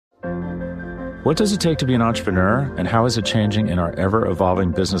What does it take to be an entrepreneur, and how is it changing in our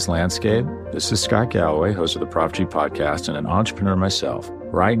ever-evolving business landscape? This is Scott Galloway, host of the Prop G podcast and an entrepreneur myself.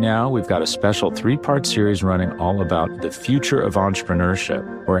 Right now, we've got a special 3-part series running all about the future of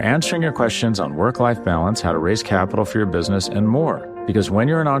entrepreneurship. We're answering your questions on work-life balance, how to raise capital for your business, and more. Because when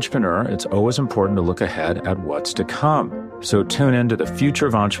you're an entrepreneur, it's always important to look ahead at what's to come. So tune in to the Future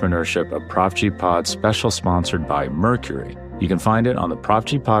of Entrepreneurship, a Prop G Pod special sponsored by Mercury. You can find it on the Prop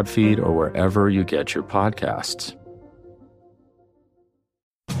G Pod feed or wherever you get your podcasts.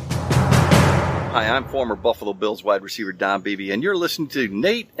 Hi, I'm former Buffalo Bills wide receiver Don Beebe, and you're listening to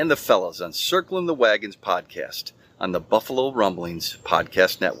Nate and the Fellas on Circling the Wagons podcast on the Buffalo Rumblings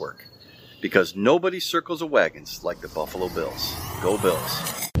Podcast Network. Because nobody circles the wagons like the Buffalo Bills. Go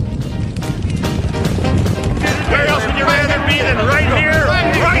Bills. Where else would you rather be than right here,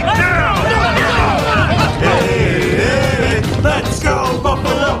 right now? Hey, hey, let's go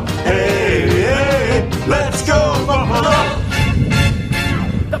Buffalo. Hey, hey, let's go Buffalo.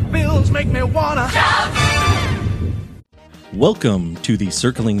 The Bills make me wanna shout. Welcome to the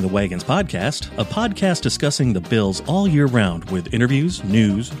Circling the Wagons podcast, a podcast discussing the Bills all year round with interviews,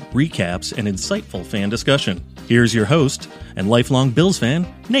 news, recaps, and insightful fan discussion. Here's your host and lifelong Bills fan,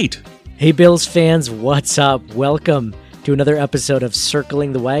 Nate. Hey Bills fans, what's up? Welcome to another episode of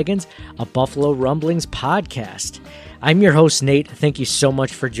Circling the Wagons, a Buffalo Rumblings podcast. I'm your host, Nate. Thank you so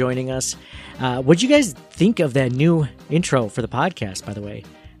much for joining us. What'd you guys think of that new intro for the podcast, by the way?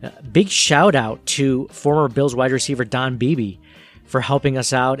 Big shout out to former Bills wide receiver Don Beebe for helping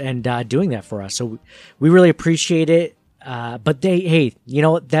us out and doing that for us. So we really appreciate it. But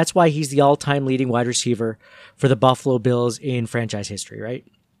that's why he's the all-time leading wide receiver for the Buffalo Bills in franchise history, right?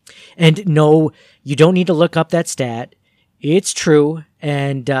 And no, you don't need to look up that stat. It's true,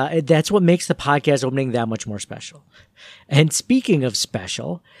 and that's what makes the podcast opening that much more special. And speaking of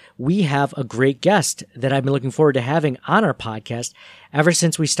special, we have a great guest that I've been looking forward to having on our podcast ever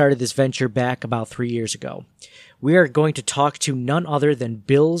since we started this venture back about 3 years ago. We are going to talk to none other than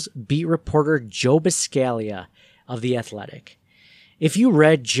Bills beat reporter Joe Buscaglia of The Athletic. If you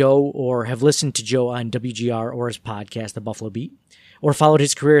read Joe or have listened to Joe on WGR or his podcast, The Buffalo Beat, or followed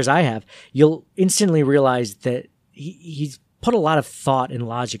his career as I have, you'll instantly realize that he's put a lot of thought and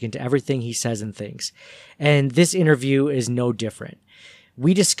logic into everything he says and thinks. And this interview is no different.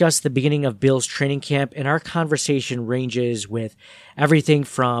 We discuss the beginning of Bills training camp, and our conversation ranges with everything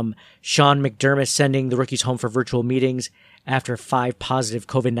from Sean McDermott sending the rookies home for virtual meetings after 5 positive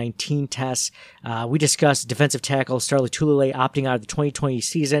COVID-19 tests. We discuss defensive tackle Star Lotulelei opting out of the 2020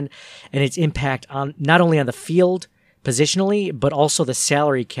 season and its impact on not only on the field positionally, but also the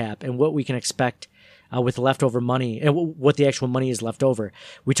salary cap and what we can expect with leftover money and what the actual money is left over.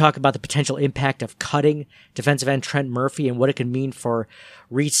 We talk about the potential impact of cutting defensive end Trent Murphy and what it could mean for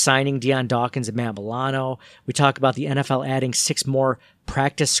re-signing Deion Dawkins and Matt Milano. We talk about the NFL adding 6 more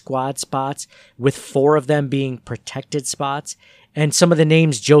practice squad spots, with 4 of them being protected spots, and some of the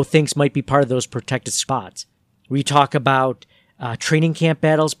names Joe thinks might be part of those protected spots. We talk about training camp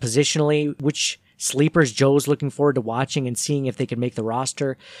battles positionally, which sleepers Joe's looking forward to watching and seeing if they can make the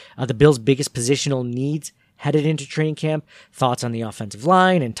roster. The Bills' biggest positional needs headed into training camp, thoughts on the offensive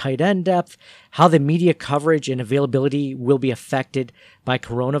line and tight end depth, how the media coverage and availability will be affected by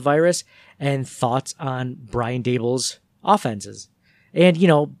coronavirus, and thoughts on Brian Daboll's offenses. And,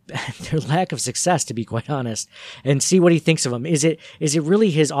 their lack of success, to be quite honest, and see what he thinks of them. Is it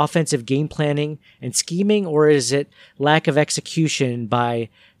really his offensive game planning and scheming, or is it lack of execution by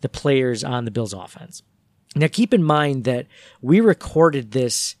the players on the Bills offense? Now, keep in mind that we recorded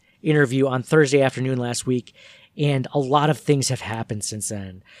this interview on Thursday afternoon last week, and a lot of things have happened since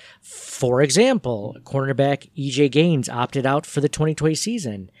then. For example, cornerback EJ Gaines opted out for the 2020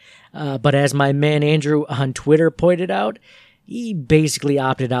 season. But as my man Andrew on Twitter pointed out, he basically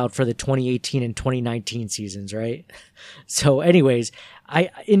opted out for the 2018 and 2019 seasons, right? So anyways,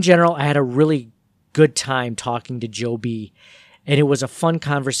 in general, I had a really good time talking to Joe B, and it was a fun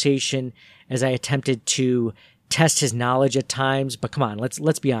conversation as I attempted to test his knowledge at times. But come on,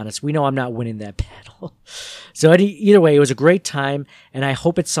 let's be honest. We know I'm not winning that battle. So either way, it was a great time, and I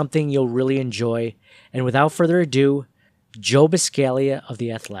hope it's something you'll really enjoy. And without further ado, Joe Buscaglia of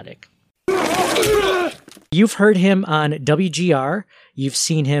The Athletic. You've heard him on WGR, you've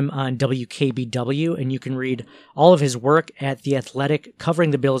seen him on WKBW, and you can read all of his work at The Athletic,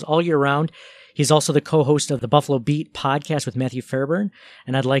 covering the Bills all year round. He's also the co-host of the Buffalo Beat podcast with Matthew Fairburn,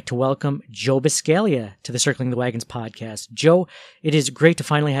 and I'd like to welcome Joe Buscaglia to the Circling the Wagons podcast. Joe, it is great to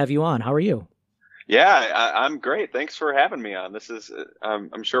finally have you on. How are you? Yeah, I'm great. Thanks for having me on. This is,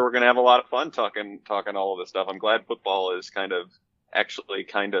 I'm sure we're going to have a lot of fun talking all of this stuff. I'm glad football is kind of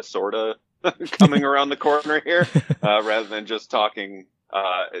coming around the corner here, rather than just talking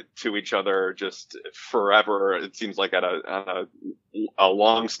to each other just forever. It seems like on a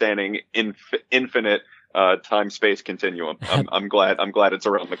long-standing, infinite time-space continuum. I'm glad it's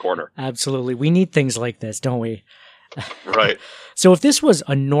around the corner. Absolutely. We need things like this, don't we? Right. So if this was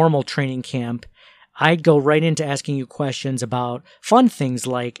a normal training camp, I'd go right into asking you questions about fun things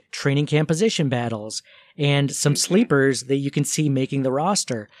like training camp position battles and some sleepers that you can see making the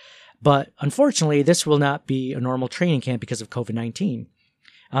roster. But unfortunately, this will not be a normal training camp because of COVID-19.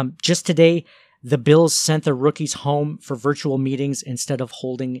 Just today, the Bills sent the rookies home for virtual meetings instead of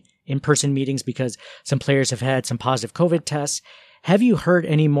holding in-person meetings because some players have had some positive COVID tests. Have you heard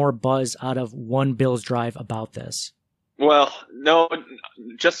any more buzz out of One Bills Drive about this? Well, no,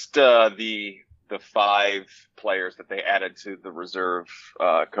 just the 5 players that they added to the reserve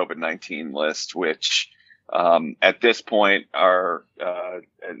COVID-19 list, which at this point are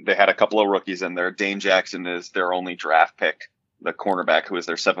they had a couple of rookies in there. Dane Jackson is their only draft pick, the cornerback who was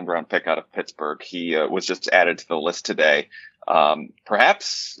their 7th round pick out of Pittsburgh. He was just added to the list today.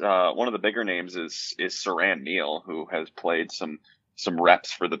 Perhaps one of the bigger names is Saran Neal, who has played some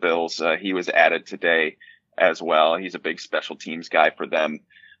reps for the Bills. He was added today as well. He's a big special teams guy for them.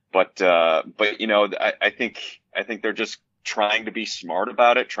 But you know, I think they're just trying to be smart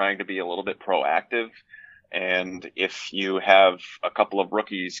about it, trying to be a little bit proactive. And if you have a couple of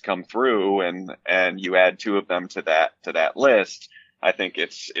rookies come through and you add 2 of them to that list, I think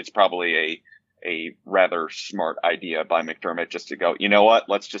it's probably a rather smart idea by McDermott just to go, you know what,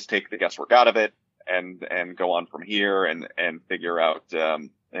 let's just take the guesswork out of it and go on from here and figure out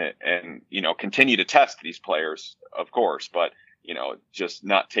and you know, continue to test these players, of course, but you know, just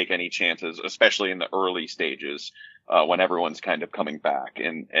not take any chances, especially in the early stages when everyone's kind of coming back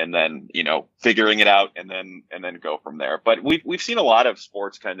and then, you know, figuring it out and then go from there. But we've seen a lot of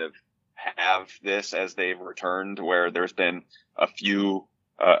sports kind of have this as they've returned, where there's been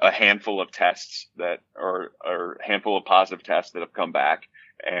a handful of tests or a handful of positive tests that have come back.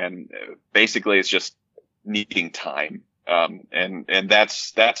 And basically it's just needing time. And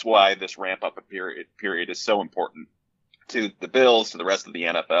that's why this ramp up period is so important to the Bills, to the rest of the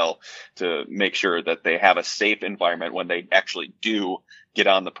NFL, to make sure that they have a safe environment when they actually do get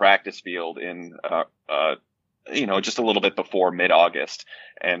on the practice field in, you know, just a little bit before mid-August,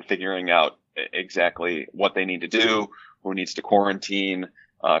 and figuring out exactly what they need to do, who needs to quarantine,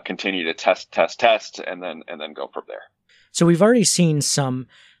 continue to test, and then go from there. So we've already seen some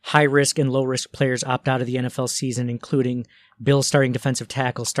high-risk and low-risk players opt out of the NFL season, including Bills starting defensive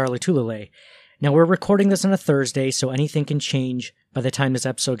tackle Star Lotulelei. Now, we're recording this on a Thursday, so anything can change by the time this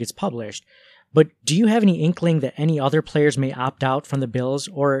episode gets published. But do you have any inkling that any other players may opt out from the Bills,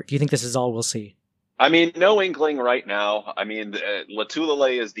 or do you think this is all we'll see? I mean, no inkling right now. I mean,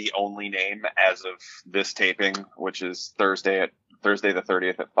 Lotulelei is the only name as of this taping, which is Thursday the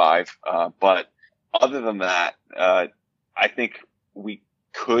 30th at 5. But other than that, I think we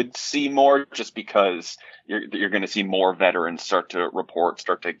could see more, just because you're going to see more veterans start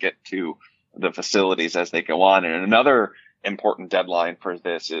to get to the facilities as they go on. And another important deadline for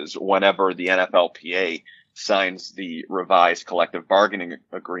this is whenever the NFLPA signs the revised collective bargaining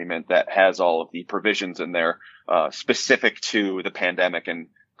agreement that has all of the provisions in there specific to the pandemic and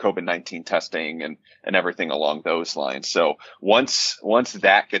COVID-19 testing and everything along those lines. So once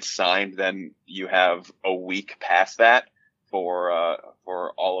that gets signed, then you have a week past that for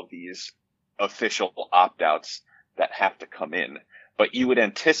all of these official opt-outs that have to come in. But you would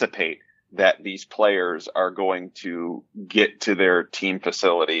anticipate that these players are going to get to their team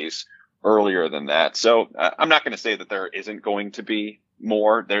facilities earlier than that. So I'm not going to say that there isn't going to be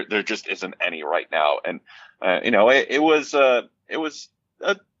more. There just isn't any right now. And, you know, it was a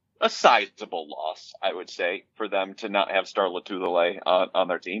sizable loss, I would say, for them to not have Star Lotulelei on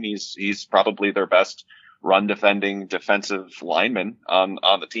their team. He's probably their best run defending defensive lineman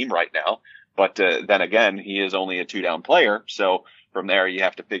on the team right now. But then again, he is only a 2-down player. So from there, you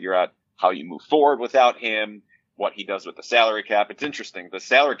have to figure out how you move forward without him, what he does with the salary cap. It's interesting. The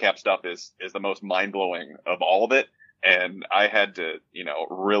salary cap stuff is the most mind blowing of all of it. And I had to, you know,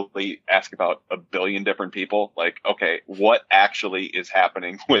 really ask about a billion different people. Like, okay, what actually is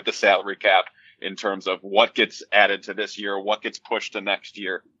happening with the salary cap in terms of what gets added to this year, what gets pushed to next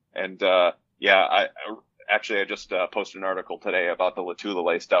year? And, I just posted an article today about the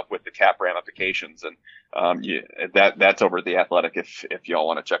Lotulelei stuff with the cap ramifications, and that's over at The Athletic if y'all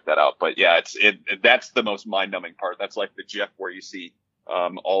want to check that out. But yeah, that's the most mind-numbing part. That's like the GIF where you see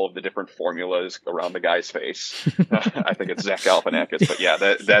all of the different formulas around the guy's face. I think it's Zach Galifianakis, but yeah,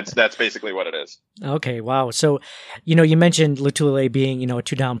 that's basically what it is. Okay, wow. So, you mentioned Latulippe being, a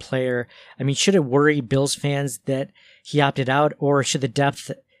 2-down player. I mean, should it worry Bills fans that he opted out, or should the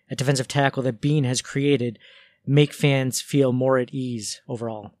depth at defensive tackle that Bean has created make fans feel more at ease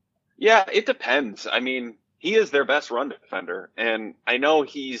overall? Yeah, it depends. I mean, he is their best run defender, and I know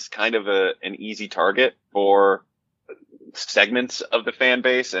he's kind of an easy target for segments of the fan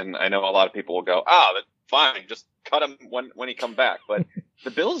base, and I know a lot of people will go, that's fine, just cut him when he comes back. But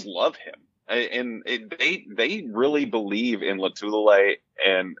the Bills love him, and they really believe in Latulippe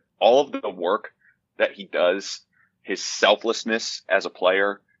and all of the work that he does, his selflessness as a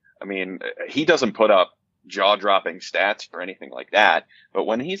player. I mean, he doesn't put up jaw-dropping stats or anything like that, but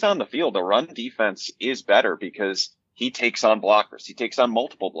when he's on the field, the run defense is better because he takes on blockers. He takes on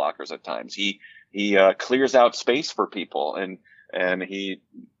multiple blockers at times. He clears out space for people, and he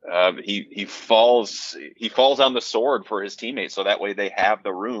falls on the sword for his teammates, so that way they have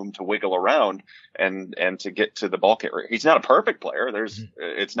the room to wiggle around and to get to the ball carrier. He's not a perfect player.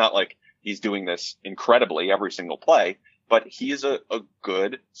 It's not like he's doing this incredibly every single play, but he is a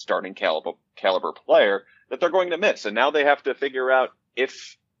good starting caliber player that they're going to miss. And now they have to figure out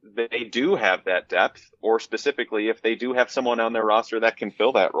if they do have that depth, or specifically if they do have someone on their roster that can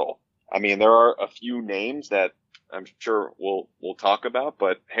fill that role. I mean, there are a few names that I'm sure we'll talk about,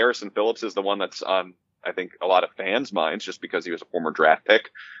 but Harrison Phillips is the one that's on, I think, a lot of fans' minds just because he was a former draft pick,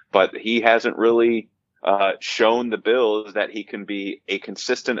 but he hasn't really shown the Bills that he can be a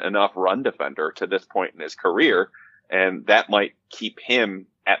consistent enough run defender to this point in his career, and that might keep him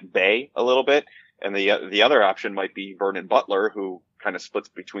at bay a little bit. And the other option might be Vernon Butler, who kind of splits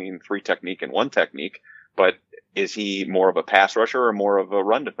between 3 technique and 1 technique, but is he more of a pass rusher or more of a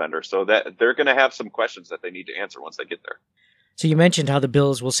run defender? So that they're going to have some questions that they need to answer once they get there. So you mentioned how the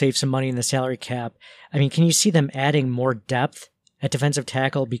Bills will save some money in the salary cap. I mean, can you see them adding more depth at defensive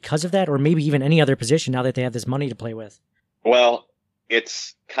tackle because of that, or maybe even any other position now that they have this money to play with? Well,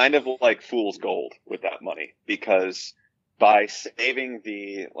 it's kind of like fool's gold with that money, because by saving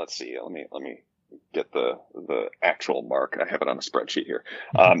let's see, let me get the actual mark. I have it on a spreadsheet here.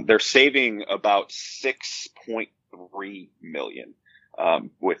 They're saving about $6.3 million,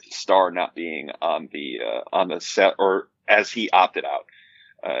 with Starr not being on the set, or as he opted out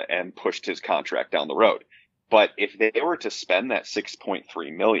and pushed his contract down the road. But if they were to spend that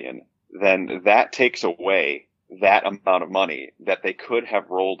 $6.3 million, then that takes away that amount of money that they could have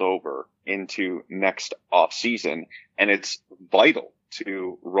rolled over into next off season, and it's vital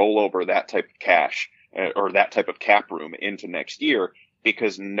to roll over that type of cash or that type of cap room into next year,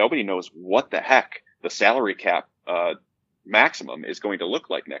 because nobody knows what the heck the salary cap maximum is going to look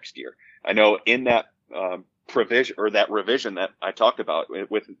like next year. I know in that provision, or that revision that I talked about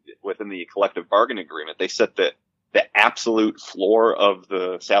within the collective bargaining agreement, they set the absolute floor of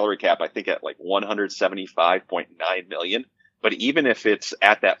the salary cap, I think, at like $175.9 million. But even if it's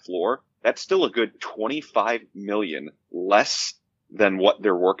at that floor, that's still a good $25 million less than what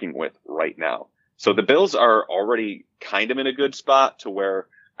they're working with right now. So the Bills are already kind of in a good spot to where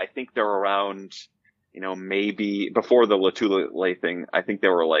I think they're around, maybe before the Latulippe thing, I think they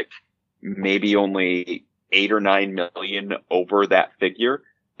were like maybe only 8 or 9 million over that figure.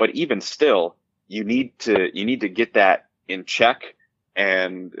 But even still, you need to get that in check.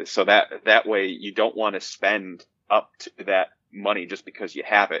 And so that way you don't want to spend up to that money just because you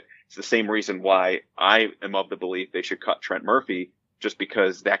have it. It's the same reason why I am of the belief they should cut Trent Murphy, just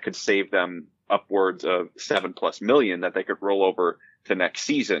because that could save them upwards of $7+ million that they could roll over to next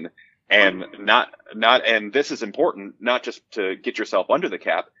season. And and this is important, not just to get yourself under the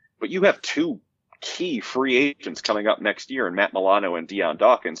cap, but you have 2 key free agents coming up next year in Matt Milano and Deion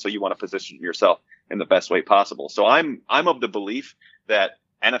Dawkins. So you want to position yourself in the best way possible. So I'm of the belief that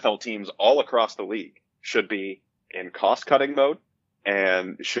NFL teams all across the league should be in cost cutting mode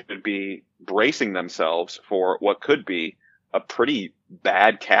and should be bracing themselves for what could be a pretty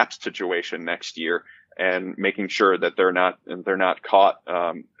bad cap situation next year, and making sure that they're not caught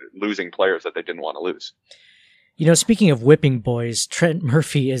losing players that they didn't want to lose. Speaking of whipping boys, Trent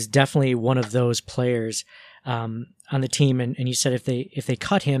Murphy is definitely one of those players on the team. And you said if they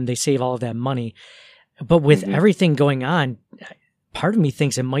cut him, they save all of that money. But with everything going on, part of me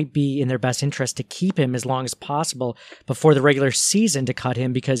thinks it might be in their best interest to keep him as long as possible before the regular season to cut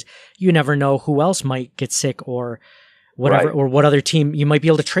him, because you never know who else might get sick or whatever, right, or what other team you might be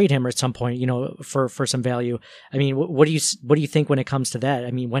able to trade him at some point, for some value. I mean, what do you think when it comes to that?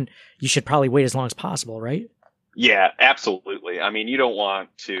 I mean, when you should probably wait as long as possible, right? Yeah, absolutely. I mean, you don't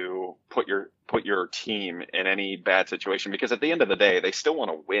want to put your team in any bad situation, because at the end of the day, they still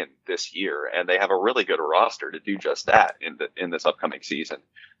want to win this year, and they have a really good roster to do just that in this upcoming season.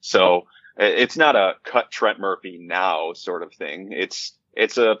 So it's not a cut Trent Murphy now sort of thing.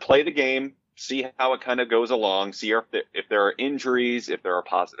 It's a play the game, see how it kind of goes along, see if there are injuries, if there are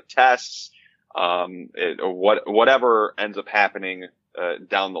positive tests, or whatever ends up happening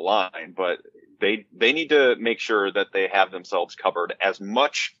down the line, but they need to make sure that they have themselves covered as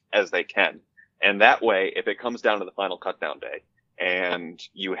much as they can. And that way, if it comes down to the final cutdown day and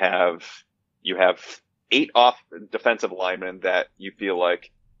you have 8 off defensive linemen that you feel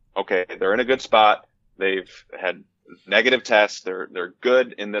like, okay, they're in a good spot. They've had negative tests. They're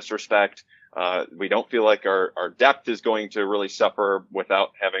good in this respect. We don't feel like our depth is going to really suffer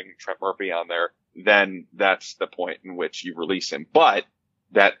without having Trent Murphy on there. Then that's the point in which you release him. But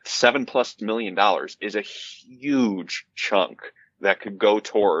that $7+ million is a huge chunk that could go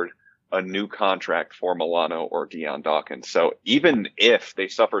toward a new contract for Milano or Deion Dawkins. So even if they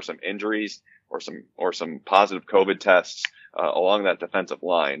suffer some injuries or some positive COVID tests along that defensive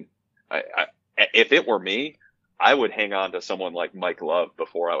line, if it were me, I would hang on to someone like Mike Love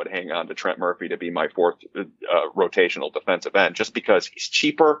before I would hang on to Trent Murphy to be my 4th rotational defensive end, just because he's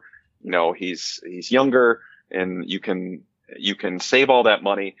cheaper. He's younger, and you can save all that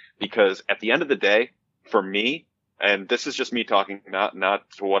money, because at the end of the day, for me, and this is just me talking,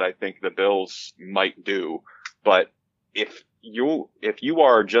 not to what I think the Bills might do, but if you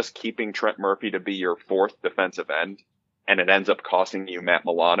are just keeping Trent Murphy to be your 4th defensive end and it ends up costing you Matt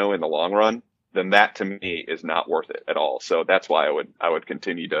Milano in the long run, then that to me is not worth it at all. So that's why I would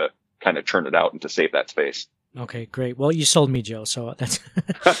continue to kind of churn it out and to save that space. Okay, great. Well, you sold me, Joe. So that's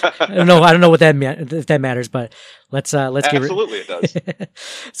I don't know what that if that matters, but let's absolutely it does.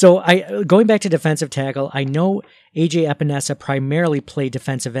 So going back to defensive tackle, I know AJ Epinesa primarily played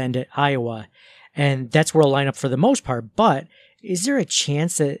defensive end at Iowa, and that's where he'll line up for the most part. But is there a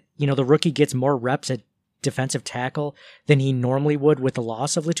chance that the rookie gets more reps at defensive tackle than he normally would with the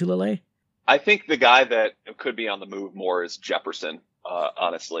loss of Lotulelei? I think the guy that could be on the move more is Jefferson.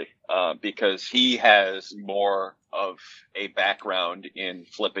 Honestly, because he has more of a background in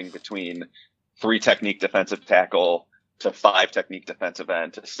flipping between 3 technique defensive tackle to 5 technique defensive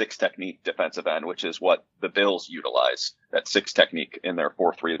end to 6 technique defensive end, which is what the Bills utilize, that 6 technique in their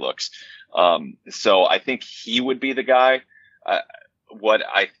 4-3 looks. So I think he would be the guy. What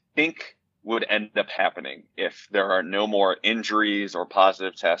I think would end up happening if there are no more injuries or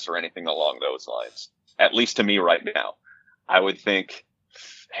positive tests or anything along those lines, at least to me right now, I would think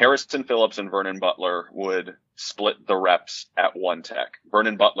Harrison Phillips and Vernon Butler would split the reps at 1 tech.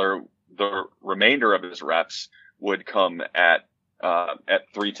 Vernon Butler, the remainder of his reps would come at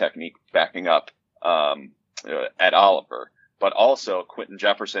 3 technique, backing up at Oliver. But also Quentin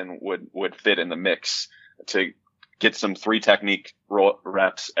Jefferson would fit in the mix to get some 3 technique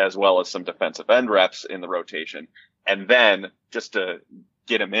reps as well as some defensive end reps in the rotation. And then just to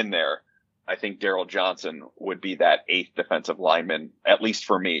get him in there, I think Daryl Johnson would be that 8th defensive lineman, at least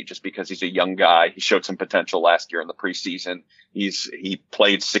for me, just because he's a young guy. He showed some potential last year in the preseason. He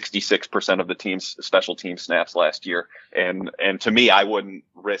played 66% of the team's special team snaps last year. And to me, I wouldn't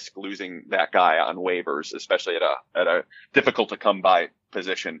risk losing that guy on waivers, especially at a difficult to come by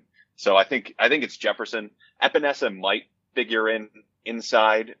position. So I think it's Jefferson. Epinesa might figure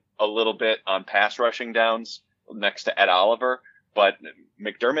inside a little bit on pass rushing downs next to Ed Oliver. But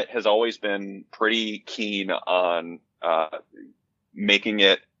McDermott has always been pretty keen on making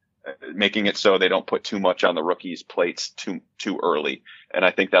it so they don't put too much on the rookies' plates too early, and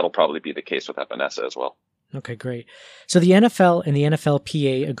I think that'll probably be the case with Epinesa as well. Okay, great. So the NFL and the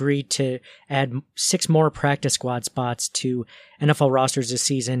NFLPA agreed to add 6 more practice squad spots to NFL rosters this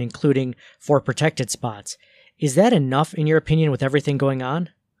season, including 4 protected spots. Is that enough, in your opinion, with everything going on?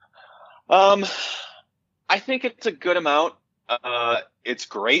 I think it's a good amount. It's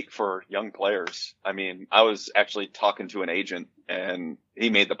great for young players. I mean, I was actually talking to an agent, and he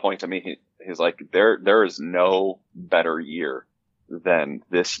made the point to me. He's like, there is no better year than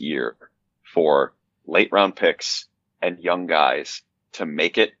this year for late round picks and young guys to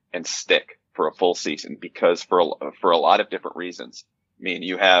make it and stick for a full season, because for a lot of different reasons. I mean,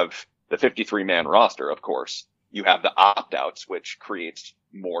 you have the 53-man roster, of course. You have the opt-outs, which creates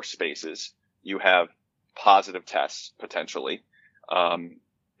more spaces. You have positive tests potentially. And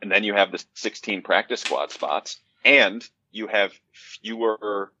then you have the 16 practice squad spots, and you have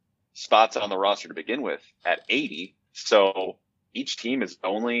fewer spots on the roster to begin with at 80. So each team is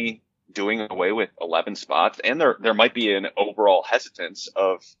only doing away with 11 spots. And there might be an overall hesitance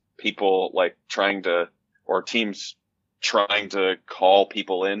of people like trying to teams trying to call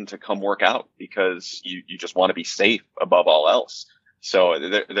people in to come work out because you just want to be safe above all else. So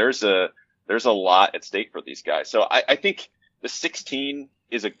there's a lot at stake for these guys. So I think the 16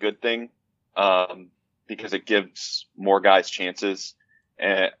 is a good thing, because it gives more guys chances.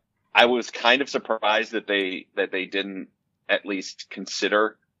 And I was kind of surprised that they didn't at least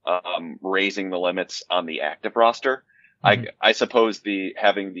consider raising the limits on the active roster. Mm-hmm. I suppose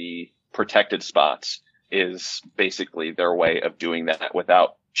having the protected spots is basically their way of doing that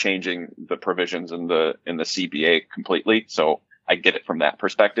without changing the provisions in the CBA completely. So I get it from that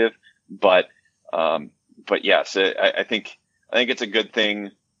perspective, but yes, I think it's a good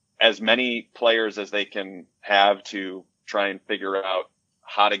thing. As many players as they can have to try and figure out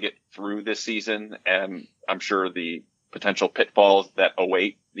how to get through this season, and I'm sure the potential pitfalls that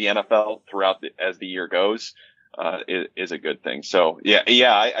await the NFL throughout as the year goes, is a good thing. So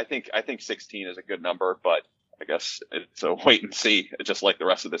I think 16 is a good number, but I guess it's a wait and see, just like the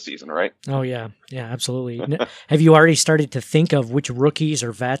rest of the season, right? Oh yeah, absolutely. Have you already started to think of which rookies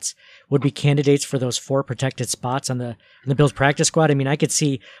or vets would be candidates for those 4 protected spots on the Bills practice squad? I mean, I could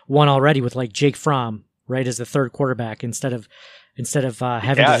see one already with like Jake Fromm, right, as the third quarterback instead of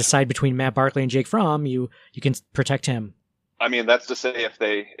having to decide between Matt Barkley and Jake Fromm. You can protect him. I mean, that's to say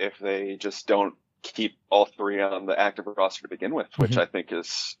if they just don't keep all 3 on the active roster to begin with, which I think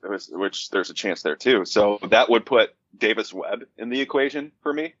which there's a chance there too. So that would put Davis Webb in the equation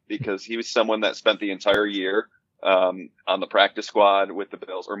for me, because he was someone that spent the entire year on the practice squad with the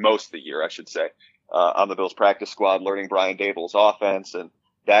Bills, or most of the year, I should say, on the Bills practice squad, learning Brian Daboll's offense, and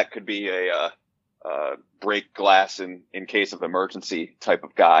that could be a break glass in case of emergency type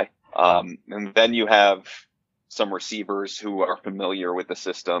of guy. And then you have some receivers who are familiar with the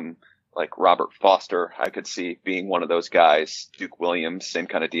system, like Robert Foster. I could see being one of those guys. Duke Williams, same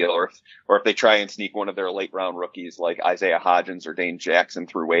kind of deal. Or if they try and sneak one of their late round rookies like Isaiah Hodgins or Dane Jackson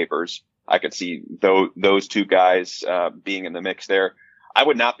through waivers, I could see those 2 guys being in the mix there. I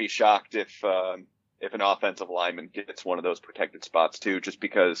would not be shocked if an offensive lineman gets one of those protected spots too, just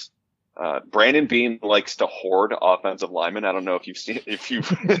because Brandon Beane likes to hoard offensive linemen. I don't know if you've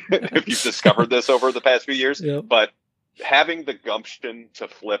discovered this over the past few years, but having the gumption to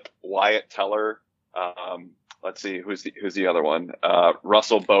flip Wyatt Teller, let's see, who's the other one?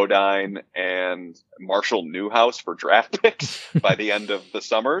 Russell Bodine and Marshall Newhouse for draft picks by the end of the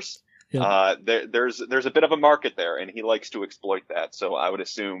summers. There's a bit of a market there, and he likes to exploit that. So I would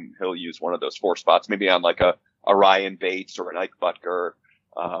assume he'll use one of those 4 spots, maybe on like a Ryan Bates or an Ike Butker,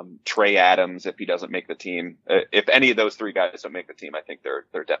 Trey Adams if he doesn't make the team. If any of those 3 guys don't make the team, I think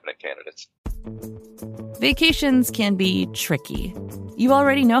they're definite candidates. Vacations can be tricky. You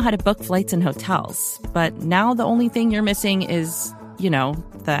already know how to book flights and hotels, but now the only thing you're missing is,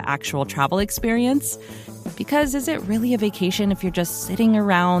 the actual travel experience. Because is it really a vacation if you're just sitting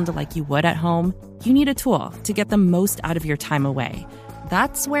around like you would at home? You need a tool to get the most out of your time away.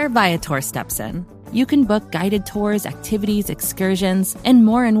 That's where Viator steps in. You can book guided tours, activities, excursions, and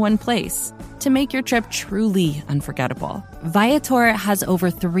more in one place to make your trip truly unforgettable. Viator has over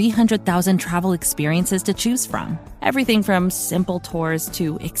 300,000 travel experiences to choose from. Everything from simple tours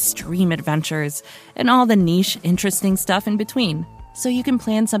to extreme adventures and all the niche, interesting stuff in between. So you can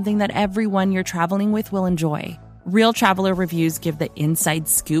plan something that everyone you're traveling with will enjoy. Real traveler reviews give the inside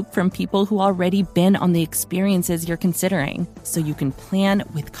scoop from people who already been on the experiences you're considering, so you can plan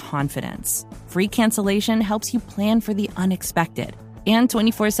with confidence. Free cancellation helps you plan for the unexpected. And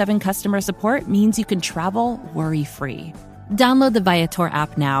 24/7 customer support means you can travel worry-free. Download the Viator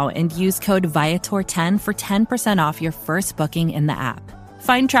app now and use code Viator10 for 10% off your first booking in the app.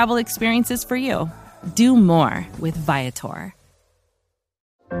 Find travel experiences for you. Do more with Viator.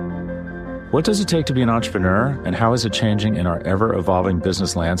 What does it take to be an entrepreneur, and how is it changing in our ever-evolving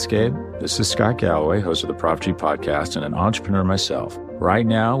business landscape? This is Scott Galloway, host of the Prop G podcast and an entrepreneur myself. Right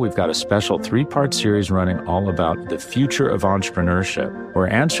now, we've got a special 3-part series running all about the future of entrepreneurship. We're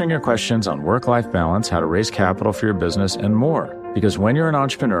answering your questions on work-life balance, how to raise capital for your business, and more. Because when you're an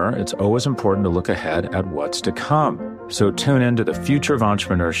entrepreneur, it's always important to look ahead at what's to come. So tune in to the Future of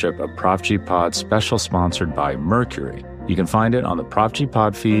Entrepreneurship, a Prop G pod special sponsored by Mercury. You can find it on the Prop G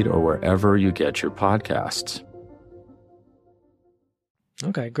pod feed or wherever you get your podcasts.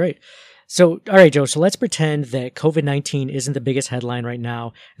 Okay, great. So, all right, Joe, so let's pretend that COVID-19 isn't the biggest headline right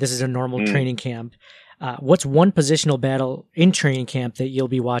now. This is a normal training camp. What's one positional battle in training camp that you'll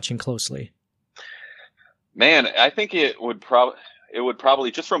be watching closely? Man, I think it would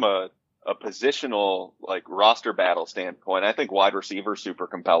probably just from a positional like roster battle standpoint, I think wide receiver super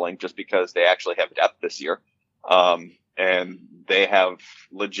compelling just because they actually have depth this year. and they have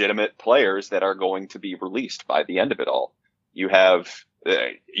legitimate players that are going to be released by the end of it all. You have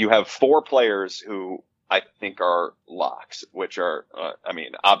 4 players who I think are locks, which are,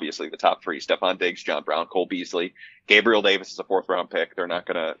 obviously the top 3: Stephon Diggs, John Brown, Cole Beasley. Gabriel Davis is a 4th round pick. They're not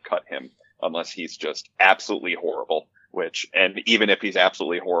going to cut him unless he's just absolutely horrible, and even if he's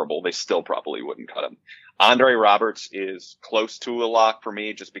absolutely horrible, they still probably wouldn't cut him. Andre Roberts is close to a lock for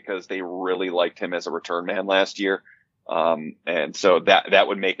me just because they really liked him as a return man last year. And so that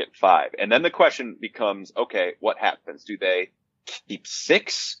would make it 5. And then the question becomes, okay, what happens? Do they keep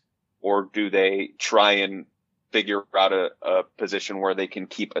 6, or do they try and figure out a position where they can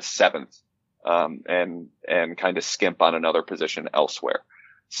keep a 7th, and kind of skimp on another position elsewhere?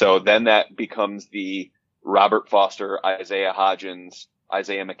 So then that becomes the Robert Foster, Isaiah Hodgins,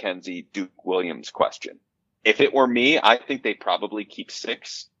 Isaiah McKenzie, Duke Williams question. If it were me, I think they probably keep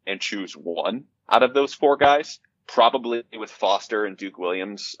 6 and choose 1 out of those 4 guys, probably with Foster and Duke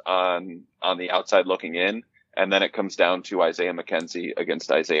Williams on the outside looking in. And then it comes down to Isaiah McKenzie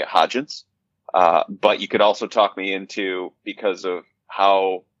against Isaiah Hodgins. But you could also talk me into, because of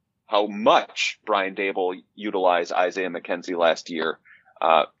how much Brian Dable utilized Isaiah McKenzie last year,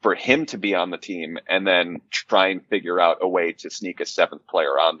 for him to be on the team and then try and figure out a way to sneak a 7th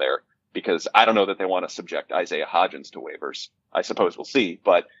player on there, because I don't know that they want to subject Isaiah Hodgins to waivers. I suppose we'll see.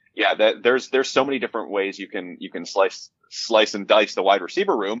 But yeah, there's so many different ways you can slice and dice the wide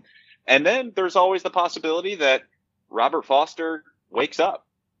receiver room. And then there's always the possibility that Robert Foster wakes up,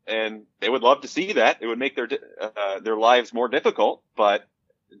 and they would love to see that. It would make their lives more difficult, but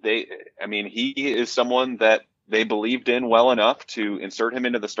he is someone that they believed in well enough to insert him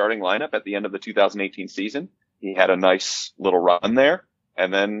into the starting lineup at the end of the 2018 season. He had a nice little run there,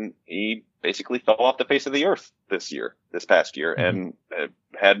 and then he basically fell off the face of the earth this past year, and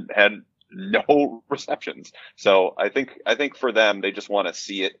had no receptions. So I think for them, they just want to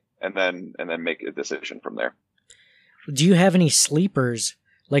see it and then make a decision from there. Do you have any sleepers,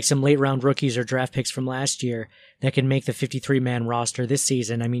 like some late round rookies or draft picks from last year, that can make the 53-man roster this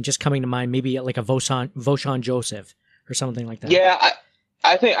season? I mean, just coming to mind, maybe like a Voshon Joseph or something like that. Yeah,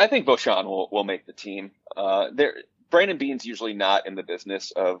 I think Voshon will make the team. Brandon Beane's usually not in the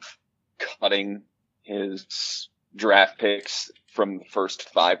business of cutting his draft picks from the first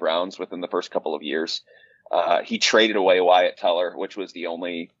 5 rounds within the first couple of years. He traded away Wyatt Teller, which was the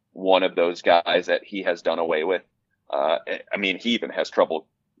only one of those guys that he has done away with. He even has trouble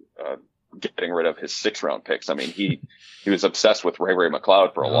getting rid of his 6th round picks. I mean, he was obsessed with Ray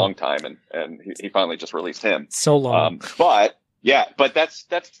McLeod for a long time, and he finally just released him. So long. But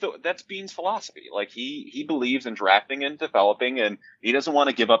that's Beane's philosophy. Like he believes in drafting and developing, and he doesn't want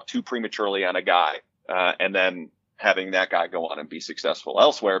to give up too prematurely on a guy, and then having that guy go on and be successful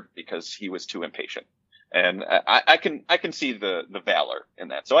elsewhere because he was too impatient. And I can see the valor in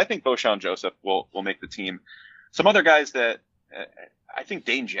that. So I think Voshon Joseph will make the team. Some other guys that I think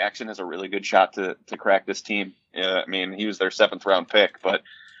Dane Jackson has a really good shot to crack this team. He was their 7th round pick, but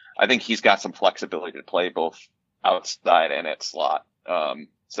I think he's got some flexibility to play both outside and at slot.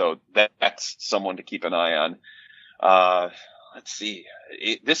 So that's someone to keep an eye on. Let's see.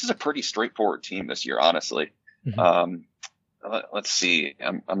 This is a pretty straightforward team this year, honestly. Let's see.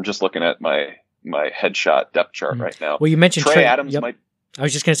 I'm just looking at my headshot depth chart right now. Well, you mentioned Trey Adams. Yep. I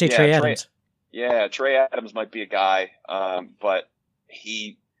was just going to say Trey Adams. Trey Adams might be a guy, but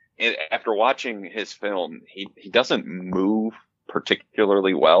after watching his film, he doesn't move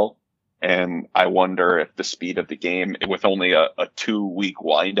particularly well. And I wonder if the speed of the game, with only a 2-week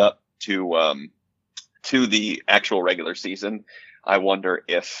windup to the actual regular season, I wonder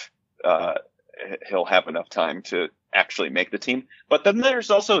if he'll have enough time to actually make the team. But then there's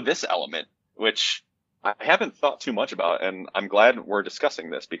also this element, which I haven't thought too much about, and I'm glad we're discussing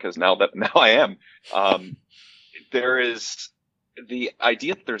this because now I am. There is the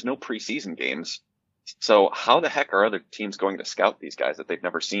idea that there's no preseason games. So how the heck are other teams going to scout these guys that they've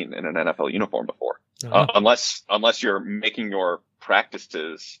never seen in an NFL uniform before? Unless you're making your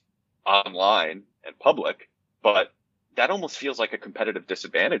practices online and public, but that almost feels like a competitive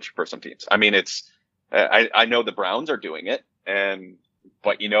disadvantage for some teams. I mean, I know the Browns are doing it,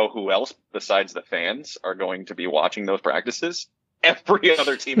 but you know who else besides the fans are going to be watching those practices? Every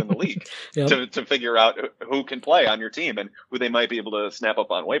other team in the league to figure out who can play on your team and who they might be able to snap up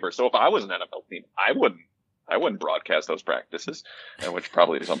on waivers. So if I was an NFL team, I wouldn't broadcast those practices, which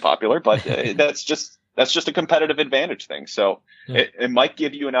probably is unpopular, but that's just that's just a competitive advantage thing. So it might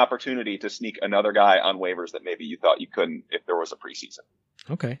give you an opportunity to sneak another guy on waivers that maybe you thought you couldn't if there was a preseason.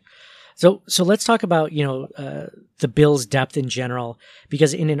 Okay. So let's talk about, the Bills' depth in general,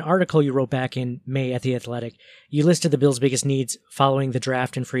 because in an article you wrote back in May at The Athletic, you listed the Bills' biggest needs following the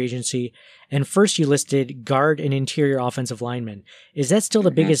draft and free agency. And first you listed guard and interior offensive linemen. Is that still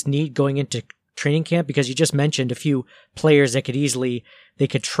the biggest need going into training camp? Because you just mentioned a few players that they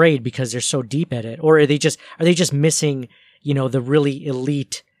could trade because they're so deep at it. Or are they just missing, the really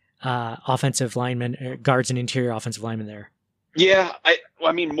elite offensive linemen, guards and interior offensive linemen there? Yeah,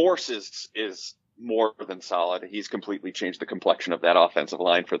 I mean, Morse is more than solid. He's completely changed the complexion of that offensive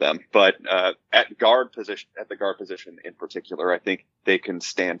line for them. But at the guard position in particular, I think they can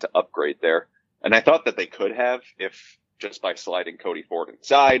stand to upgrade there. And I thought that they could have if just by sliding Cody Ford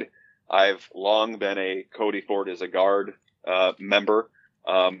inside. I've long been a Cody Ford as a guard member,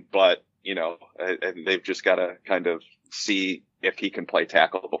 but they've just got to kind of see if he can play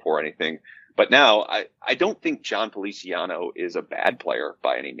tackle before anything. But now I don't think John Feliciano is a bad player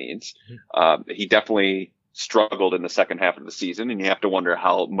by any means. He definitely struggled in the second half of the season, and you have to wonder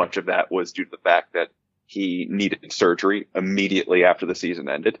how much of that was due to the fact that he needed surgery immediately after the season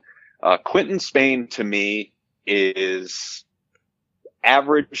ended. Quinton Spain, to me, is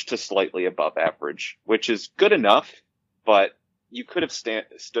average to slightly above average, which is good enough, but you could have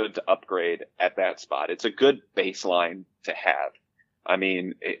stood to upgrade at that spot. It's a good baseline to have. I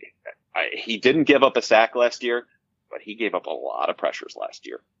mean, he didn't give up a sack last year, but he gave up a lot of pressures last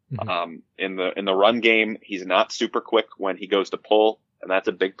year. In the run game, he's not super quick when he goes to pull, and that's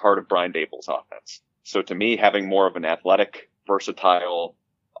a big part of Brian Daboll's offense. So to me, having more of an athletic, versatile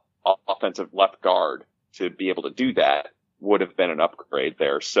offensive left guard to be able to do that would have been an upgrade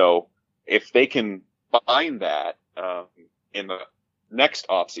there. So if they can find that in the next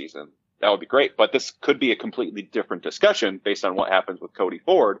offseason, that would be great. But this could be a completely different discussion based on what happens with Cody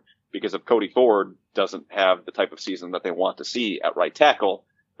Ford, because if Cody Ford doesn't have the type of season that they want to see at right tackle,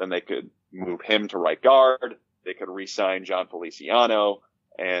 then they could move him to right guard. They could re-sign John Feliciano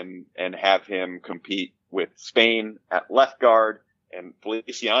and have him compete with Spain at left guard. And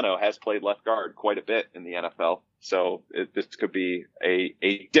Feliciano has played left guard quite a bit in the NFL. So this could be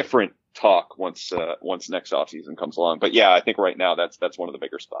a different talk once next offseason comes along. But yeah, I think right now that's one of the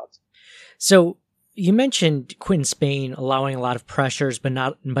bigger spots. So you mentioned Quinton Spain allowing a lot of pressures, but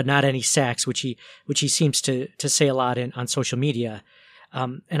not any sacks, which he seems to say a lot on social media.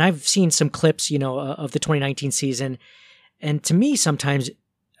 And I've seen some clips, of the 2019 season. And to me, sometimes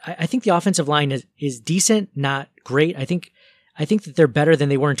I think the offensive line is decent, not great. I think that they're better than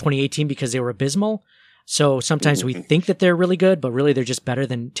they were in 2018 because they were abysmal. So sometimes we think that they're really good, but really they're just better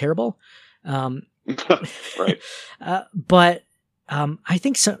than terrible. Right. But I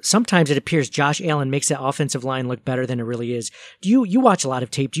think sometimes it appears Josh Allen makes that offensive line look better than it really is. You watch a lot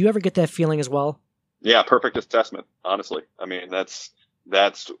of tape. Do you ever get that feeling as well? Yeah, perfect assessment, honestly. I mean, that's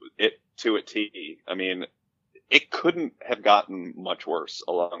it to a T. I mean, it couldn't have gotten much worse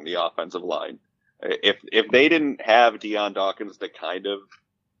along the offensive line. If they didn't have Deion Dawkins to kind of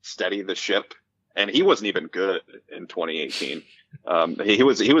steady the ship, and he wasn't even good in 2018. He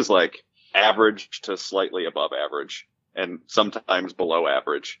was like average to slightly above average and sometimes below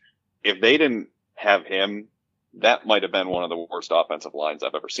average. If they didn't have him, that might have been one of the worst offensive lines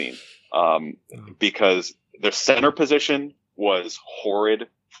I've ever seen. Because their center position was horrid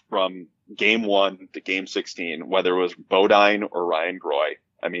from game 1 to game 16, whether it was Bodine or Ryan Groy.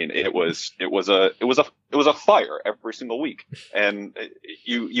 I mean, it was a fire every single week, and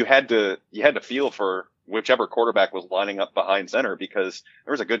you had to feel for whichever quarterback was lining up behind center, because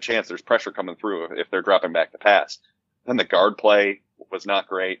there was a good chance there's pressure coming through if they're dropping back to pass. Then the guard play was not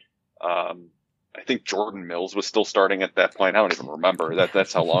great. I think Jordan Mills was still starting at that point. I don't even remember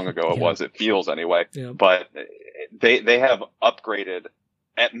that's how long ago it was. It feels anyway, but they have upgraded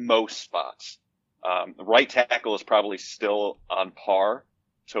at most spots. The right tackle is probably still on par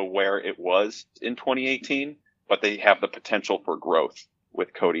to where it was in 2018, but they have the potential for growth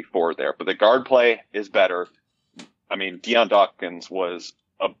with Cody Ford there. But the guard play is better. I mean, Deion Dawkins was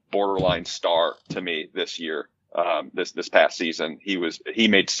a borderline star to me this year, this past season. He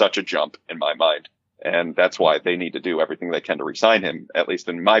made such a jump in my mind, and that's why they need to do everything they can to re-sign him, at least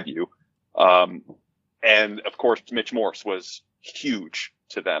in my view. And of course, Mitch Morse was huge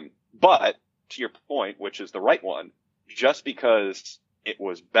to them. But to your point, which is the right one, just because it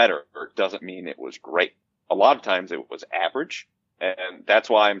was better doesn't mean it was great. A lot of times it was average, and that's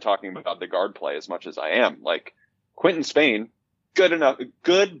why I'm talking about the guard play as much as I am. Like Quinton Spain, good enough,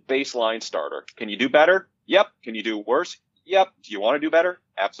 good baseline starter. Can you do better? Yep. Can you do worse? Yep. Do you want to do better?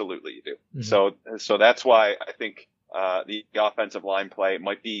 Absolutely you do. Mm-hmm. So that's why I think the offensive line play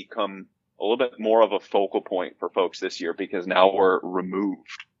might become a little bit more of a focal point for folks this year, because now we're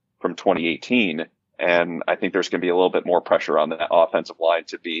removed from 2018. And I think there's going to be a little bit more pressure on that offensive line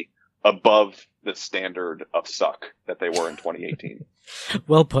to be above the standard of suck that they were in 2018.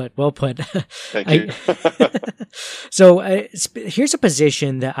 Well put. Thank you. So here's a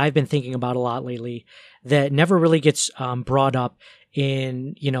position that I've been thinking about a lot lately that never really gets brought up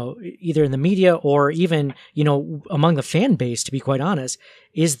in, either in the media or even, among the fan base, to be quite honest,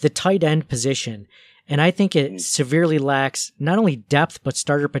 is the tight end position. And I think it severely lacks not only depth, but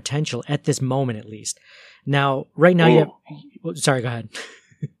starter potential at this moment, at least. Now, right now, you have, sorry, go ahead.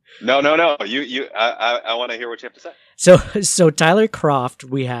 No. I want to hear what you have to say. So Tyler Kroft,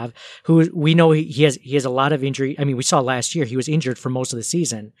 we have, who we know he has a lot of injury. I mean, we saw last year he was injured for most of the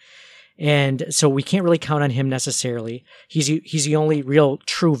season, and so we can't really count on him necessarily. He's the only real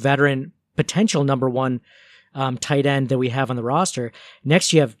true veteran potential number one tight end that we have on the roster.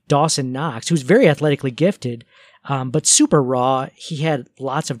 Next, you have Dawson Knox, who's very athletically gifted, but super raw. He had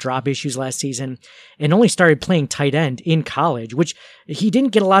lots of drop issues last season and only started playing tight end in college, which he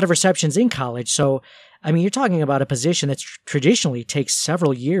didn't get a lot of receptions in college. So, I mean, you're talking about a position that traditionally takes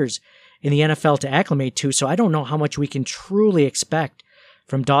several years in the NFL to acclimate to. So I don't know how much we can truly expect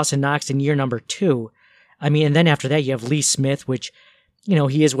from Dawson Knox in year number 2. I mean, and then after that, you have Lee Smith, which,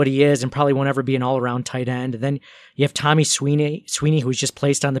 he is what he is and probably won't ever be an all-around tight end. And then you have Tommy Sweeney, who's just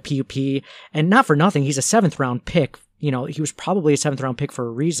placed on the PUP. And not for nothing, he's a 7th-round pick. He was probably a 7th-round pick for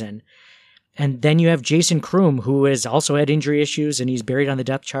a reason. And then you have Jason Kroom, who has also had injury issues, and he's buried on the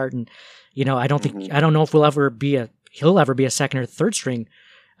depth chart. And, I don't know if he'll ever be a 2nd or 3rd string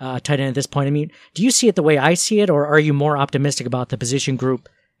tight end at this point. I mean, do you see it the way I see it, or are you more optimistic about the position group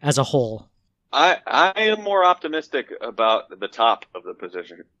as a whole? I am more optimistic about the top of the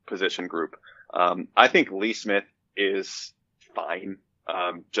position group. I think Lee Smith is fine,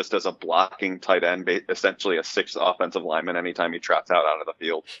 just as a blocking tight end, essentially a 6th offensive lineman anytime he trots out onto the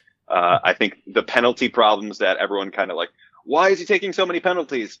field. I think the penalty problems that everyone kind of like, why is he taking so many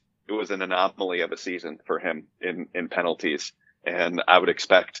penalties? It was an anomaly of a season for him in penalties. And I would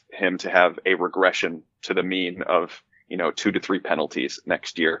expect him to have a regression to the mean of, 2 to 3 penalties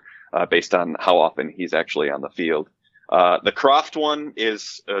next year. Based on how often he's actually on the field. The Kroft one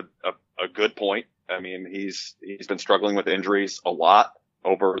is a good point. I mean, he's been struggling with injuries a lot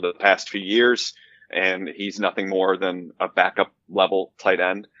over the past few years, and he's nothing more than a backup level tight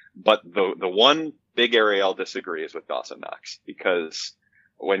end. But the one big area I'll disagree is with Dawson Knox, because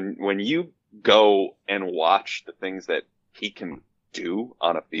when you go and watch the things that he can do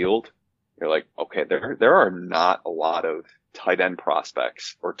on a field, you're like, okay, there are not a lot of tight end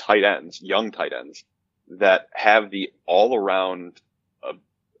prospects or tight ends, young tight ends, that have the all around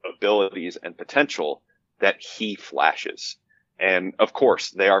abilities and potential that he flashes. And of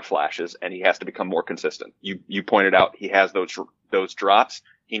course they are flashes, and he has to become more consistent. You pointed out he has those drops.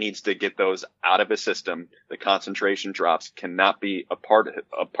 He needs to get those out of his system. The concentration drops cannot be a part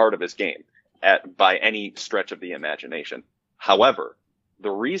of his game by any stretch of the imagination. However, the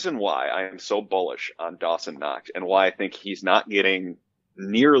reason why I am so bullish on Dawson Knox and why I think he's not getting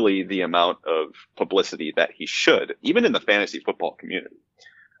nearly the amount of publicity that he should, even in the fantasy football community,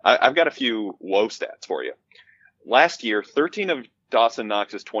 I've got a few woe stats for you. Last year, 13 of Dawson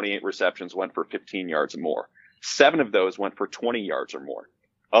Knox's 28 receptions went for 15 yards or more. 7 of those went for 20 yards or more.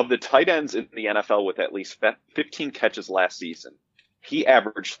 Of the tight ends in the NFL with at least 15 catches last season, he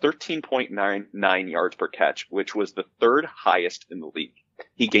averaged 13.99 yards per catch, which was the 3rd highest in the league.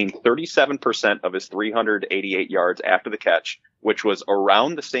 He gained 37% of his 388 yards after the catch, which was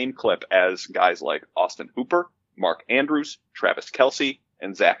around the same clip as guys like Austin Hooper, Mark Andrews, Travis Kelce,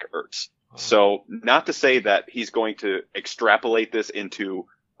 and Zach Ertz. So not to say that he's going to extrapolate this into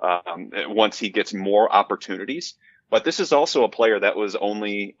once he gets more opportunities, but this is also a player that was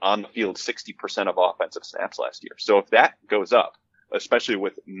only on the field 60% of offensive snaps last year. So if that goes up, especially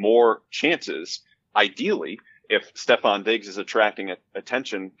with more chances, ideally, if Stephon Diggs is attracting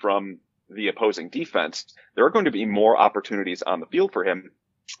attention from the opposing defense, there are going to be more opportunities on the field for him.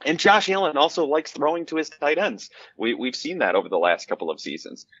 And Josh Allen also likes throwing to his tight ends. We've seen that over the last couple of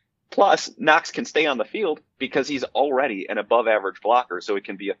seasons. Plus, Knox can stay on the field because he's already an above average blocker, so he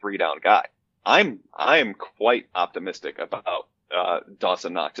can be a 3-down guy. I am quite optimistic about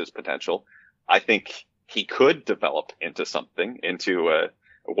Dawson Knox's potential. I think he could develop into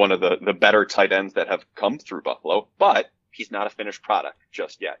one of the better tight ends that have come through Buffalo, but he's not a finished product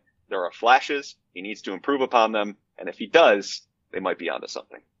just yet. There are flashes. He needs to improve upon them. And if he does, they might be onto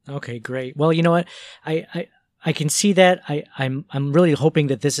something. Okay, great. Well, you know what? I can see that. I'm really hoping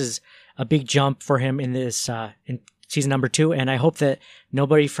that this is a big jump for him in this in season number 2, and I hope that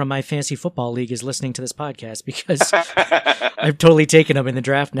nobody from my fantasy football league is listening to this podcast because I've totally taken him in the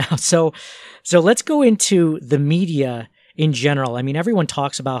draft now. So let's go into the media in general. I mean, everyone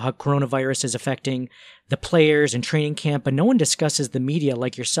talks about how coronavirus is affecting the players and training camp, but no one discusses the media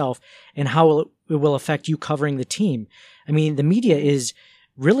like yourself and how it will affect you covering the team. I mean, the media is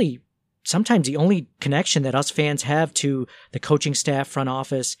really sometimes the only connection that us fans have to the coaching staff, front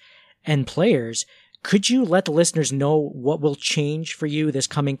office, and players. Could you let the listeners know what will change for you this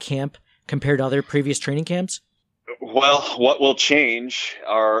coming camp compared to other previous training camps? Well, what will change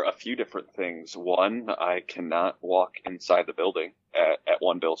are a few different things. One, I cannot walk inside the building at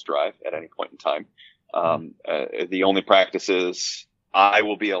One Bills Drive at any point in time. The only practices I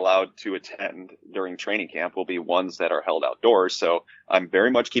will be allowed to attend during training camp will be ones that are held outdoors. So I'm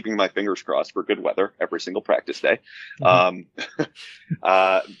very much keeping my fingers crossed for good weather every single practice day. Other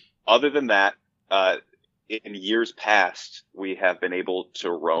than that, in years past, we have been able to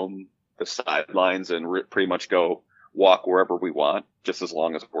roam the sidelines and pretty much go walk wherever we want, just as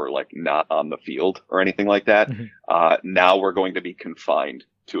long as we're like not on the field or anything like that. Now we're going to be confined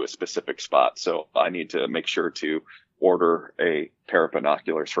to a specific spot. So I need to make sure to order a pair of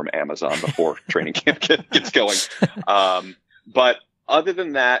binoculars from Amazon before training camp gets going. But other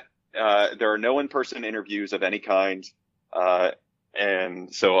than that, there are no in-person interviews of any kind.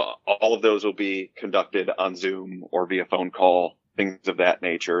 And so all of those will be conducted on Zoom or via phone call, things of that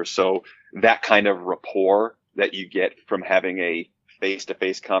nature. So that kind of rapport that you get from having a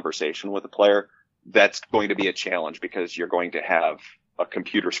face-to-face conversation with a player, that's going to be a challenge because you're going to have a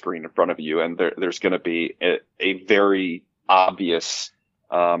computer screen in front of you, and there's going to be a very obvious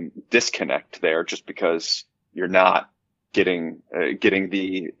disconnect there, just because you're not getting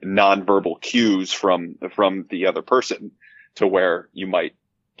the nonverbal cues from the other person, to where you might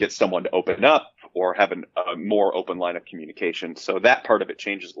get someone to open up or have a more open line of communication. So that part of it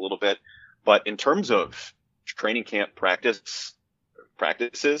changes a little bit. But in terms of training camp practices,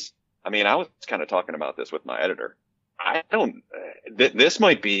 I mean, I was kind of talking about this with my editor. This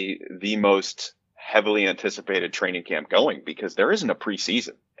might be the most heavily anticipated training camp going, because there isn't a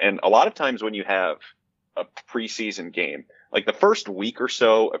preseason. And a lot of times when you have a preseason game, like the first week or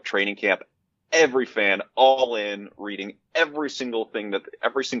so of training camp, every fan all in, reading every single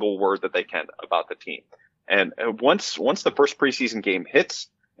word that they can about the team. And once the first preseason game hits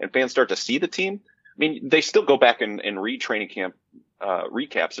and fans start to see the team, I mean, they still go back and read training camp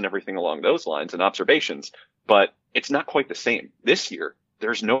recaps and everything along those lines and observations, but it's not quite the same. This year,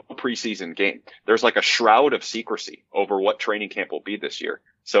 there's no preseason game. There's like a shroud of secrecy over what training camp will be this year.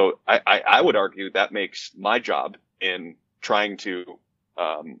 So I would argue that makes my job in trying to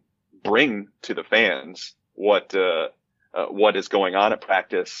bring to the fans what is going on at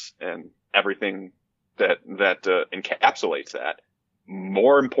practice and everything that encapsulates that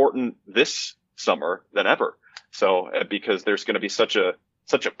more important this summer than ever. So because there's going to be such a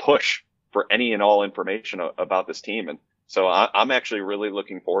push for any and all information about this team. And so I'm actually really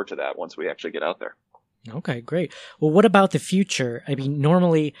looking forward to that once we actually get out there. Okay, great. Well, what about the future? I mean,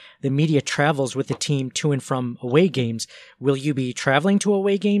 normally the media travels with the team to and from away games. Will you be traveling to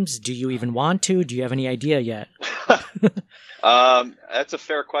away games? Do you even want to? Do you have any idea yet? That's a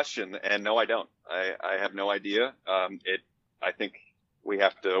fair question. And no, I don't. I have no idea. I think we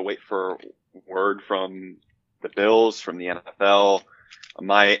have to wait for word from the Bills, from the NFL.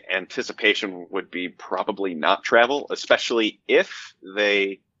 My anticipation would be probably not travel, especially if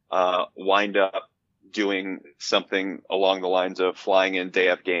they wind up doing something along the lines of flying in day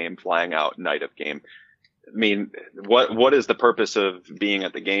of game, flying out night of game. I mean, what is the purpose of being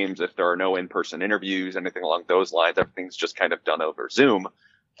at the games if there are no in-person interviews, anything along those lines? Everything's just kind of done over Zoom.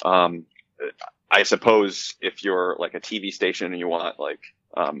 I suppose if you're like a TV station and you want like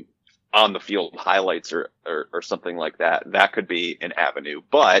on the field highlights or something like that, that could be an avenue.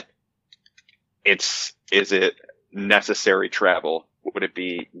 But is it necessary travel? Would it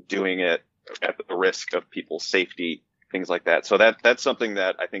be doing it at the risk of people's safety, things like that? So that's something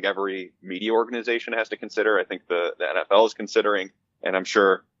that I think every media organization has to consider. I think the NFL is considering, and I'm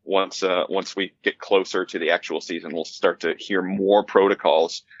sure once we get closer to the actual season, we'll start to hear more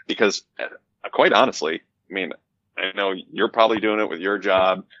protocols, because quite honestly, I mean, I know you're probably doing it with your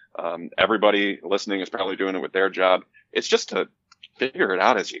job. Everybody listening is probably doing it with their job. It's just to figure it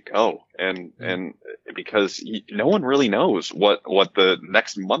out as you go. And because no one really knows what the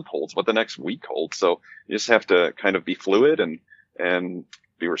next month holds, what the next week holds. So you just have to kind of be fluid and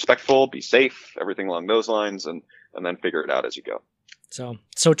be respectful, be safe, everything along those lines, and then figure it out as you go.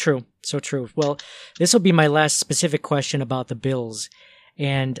 So true. So true. Well, this will be my last specific question about the Bills.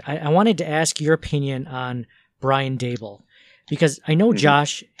 And I wanted to ask your opinion on Brian Daboll, because I know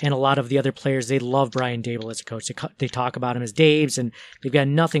Josh and a lot of the other players, they love Brian Daboll as a coach. They talk about him as Dave's, and they've got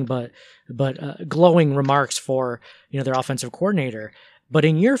nothing but glowing remarks for, their offensive coordinator. But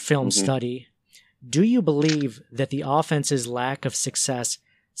in your film study, do you believe that the offense's lack of success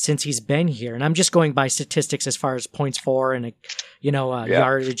since he's been here, and I'm just going by statistics as far as points for and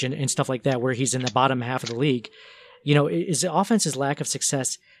yardage and stuff like that, where he's in the bottom half of the league, is the offense's lack of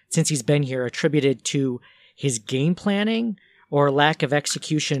success since he's been here attributed to his game planning or lack of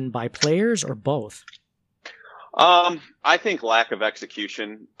execution by players, or both? I think lack of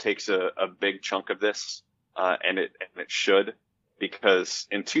execution takes a big chunk of this, and it should, because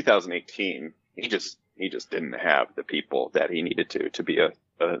in 2018 he just didn't have the people that he needed to be a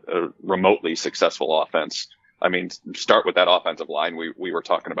remotely successful offense. I mean, start with that offensive line we were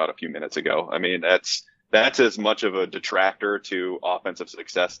talking about a few minutes ago. I mean, that's as much of a detractor to offensive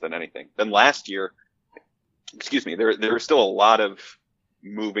success than anything. Then last year, there were still a lot of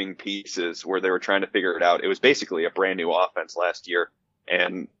moving pieces where they were trying to figure it out. It was basically a brand new offense last year.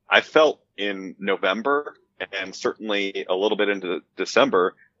 And I felt in November and certainly a little bit into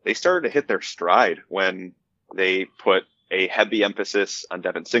December, they started to hit their stride when they put a heavy emphasis on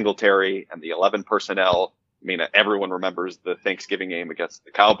Devin Singletary and the 11 personnel. I mean, everyone remembers the Thanksgiving game against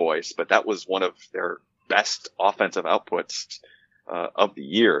the Cowboys, but that was one of their best offensive outputs of the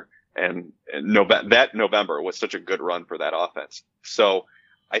year. And that November was such a good run for that offense. So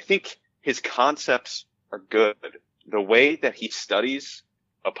I think his concepts are good. The way that he studies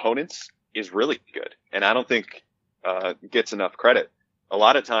opponents is really good. And I don't think gets enough credit. A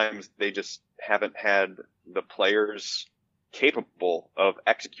lot of times they just haven't had the players capable of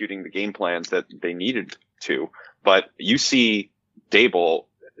executing the game plans that they needed to. But you see Daboll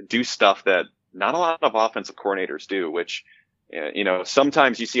do stuff that not a lot of offensive coordinators do, which,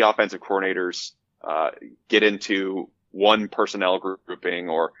 sometimes you see offensive coordinators get into one personnel grouping,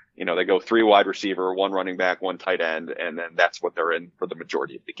 or, they go 3 wide receiver, 1 running back, 1 tight end, and then that's what they're in for the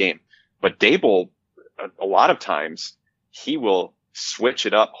majority of the game. But Daboll, a lot of times, he will switch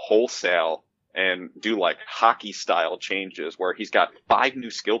it up wholesale and do like hockey style changes where he's got 5 new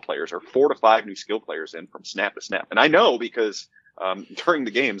skill players, or 4 to 5 new skill players in from snap to snap. And I know because during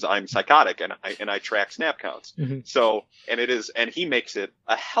the games I'm psychotic and I track snap counts. So, and he makes it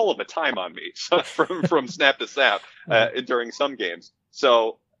a hell of a time on me from snap to snap during some games.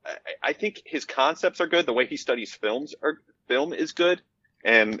 So I think his concepts are good. The way he studies film is good,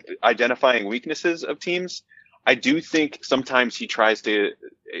 and identifying weaknesses of teams. I do think sometimes he tries to,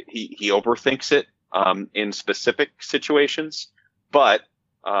 he overthinks it, in specific situations, but,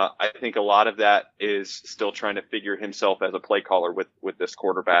 I think a lot of that is still trying to figure himself as a play caller with this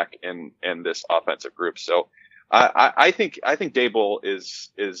quarterback and this offensive group. So, I think Daboll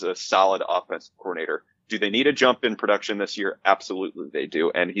is a solid offensive coordinator. Do they need a jump in production this year? Absolutely they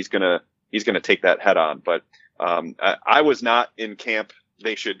do. And he's going to take that head on. But, I was not in camp.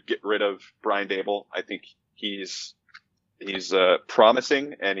 They should get rid of Brian Daboll. I think he's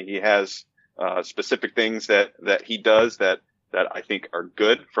promising, and he has specific things that he does that I think are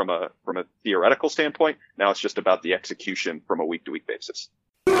good from a theoretical standpoint. Now it's just about the execution from a week to week basis.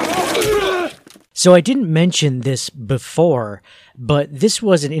 So I didn't mention this before, but this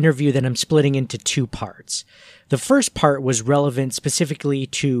was an interview that I'm splitting into 2 parts. The first part was relevant specifically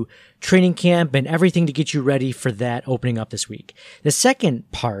to training camp and everything to get you ready for that opening up this week. The second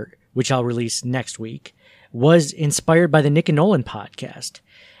part, which I'll release next week, was inspired by the Nick and Nolan podcast.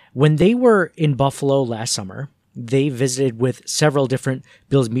 When they were in Buffalo last summer, they visited with several different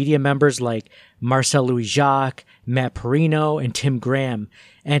Bills media members like Marcel Louis-Jacques, Matt Perino, and Tim Graham,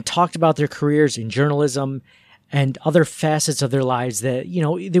 and talked about their careers in journalism and other facets of their lives that,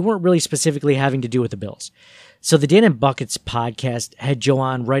 they weren't really specifically having to do with the Bills. So the Dan and Buckets podcast had Joe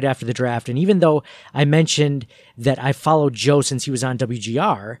on right after the draft, and even though I mentioned that I followed Joe since he was on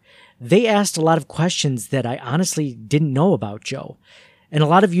WGR, they asked a lot of questions that I honestly didn't know about Joe. And a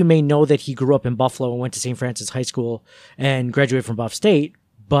lot of you may know that he grew up in Buffalo and went to St. Francis High School and graduated from Buff State,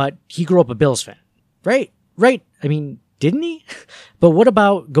 but he grew up a Bills fan. Right. I mean, didn't he? But what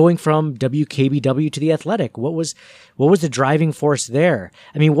about going from WKBW to The Athletic? What was the driving force there?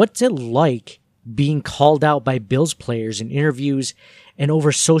 I mean, what's it like being called out by Bills players in interviews and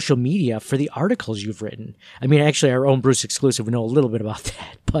over social media for the articles you've written? I mean, actually, our own Bruce exclusive would know a little bit about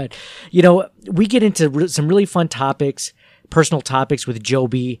that. But, we get into some really fun topics, personal topics with Joe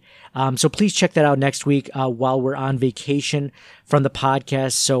B. So please check that out next week while we're on vacation from the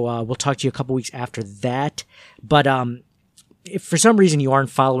podcast. So we'll talk to you a couple weeks after that. But if for some reason you aren't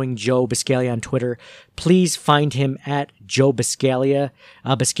following Joe Buscaglia on Twitter, please find him at Joe Buscaglia.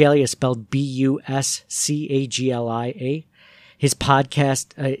 Buscaglia is spelled Buscaglia. His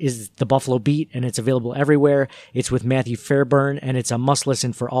podcast is The Buffalo Beat, and it's available everywhere. It's with Matthew Fairburn, and it's a must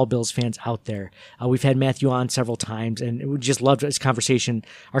listen for all Bills fans out there. We've had Matthew on several times, and we just loved his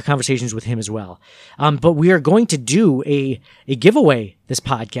our conversations with him as well. But we are going to do a giveaway this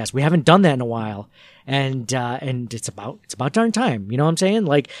podcast. We haven't done that in a while, and it's about darn time. You know what I'm saying?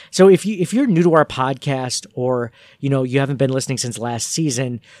 Like, so if you're new to our podcast, or you haven't been listening since last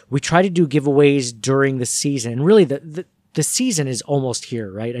season, we try to do giveaways during the season. And really, the season is almost here,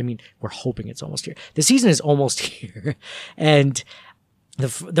 right? I mean, we're hoping it's almost here. The season is almost here. And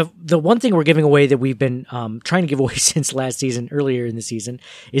the one thing we're giving away that we've been trying to give away since last season, earlier in the season,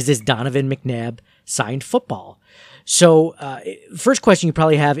 is this Donovan McNabb signed football. So first question you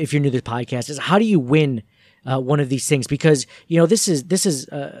probably have if you're new to the podcast is, how do you win one of these things? Because, this is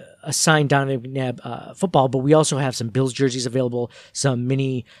a signed Donovan McNabb football, but we also have some Bills jerseys available, some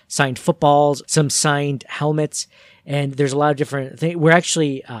mini signed footballs, some signed helmets, and there's a lot of different things. We're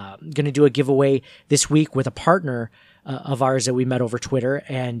actually going to do a giveaway this week with a partner of ours that we met over Twitter.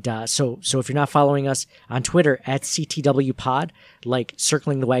 And so if you're not following us on Twitter at CTW Pod, like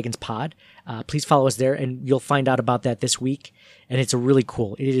Circling the Wagons Pod, please follow us there, and you'll find out about that this week. And it is a really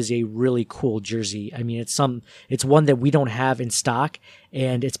cool jersey. I mean, it's one that we don't have in stock,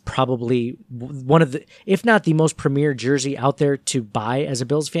 and it's probably one of the, if not the most premier jersey out there to buy as a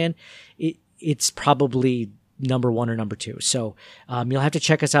Bills fan. It's probably number one or number two. So you'll have to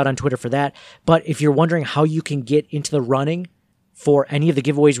check us out on Twitter for that. But if you're wondering how you can get into the running for any of the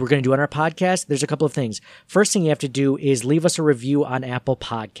giveaways we're going to do on our podcast, there's a couple of things. First thing you have to do is leave us a review on Apple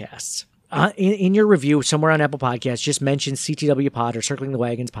Podcasts. In your review, somewhere on Apple Podcasts, just mention CTW Pod or Circling the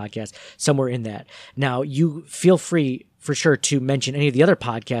Wagons Podcast, somewhere in that. Now, you feel free for sure to mention any of the other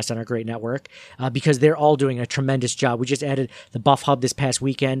podcasts on our great network, because they're all doing a tremendous job. We just added the Buff Hub this past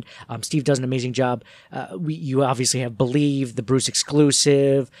weekend. Steve does an amazing job. You obviously have Believe, the Bruce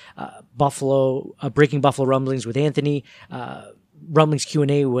Exclusive, Breaking Buffalo Rumblings with Anthony, Rumblings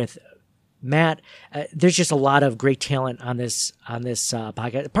Q&A with Matt. There's just a lot of great talent on this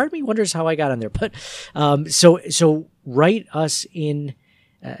podcast. Part of me wonders how I got on there, but so write us in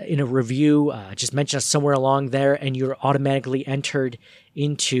a review. Just mention us somewhere along there, and you're automatically entered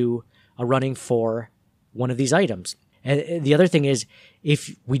into a running for one of these items. And the other thing is,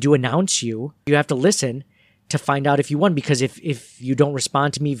 if we do announce you, you have to listen to find out if you won, because if you don't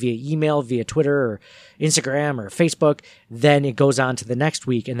respond to me via email, via Twitter or Instagram or Facebook, then it goes on to the next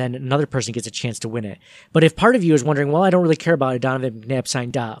week, and then another person gets a chance to win it. But if part of you is wondering, well, I don't really care about a Donovan McNabb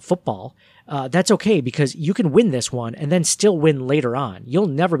signed football, that's okay, because you can win this one and then still win later on. You'll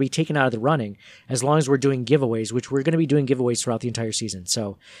never be taken out of the running as long as we're doing giveaways, which we're going to be doing giveaways throughout the entire season.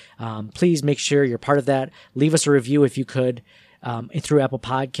 So please make sure you're part of that. Leave us a review if you could through Apple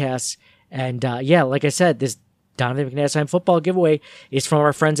Podcasts. And like I said, this Donovan McNabb signed football giveaway is from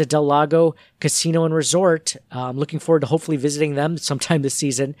our friends at Del Lago Casino and Resort. Looking forward to hopefully visiting them sometime this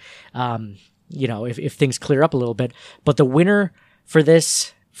season, if things clear up a little bit. But the winner for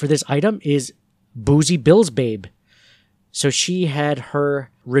this item is Boozy Bills Babe. So she had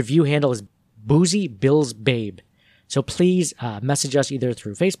her review handle is Boozy Bills Babe. So please message us either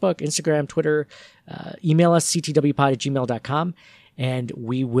through Facebook, Instagram, Twitter, email us ctwpod@gmail.com, and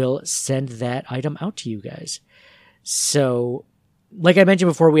we will send that item out to you guys. So, like I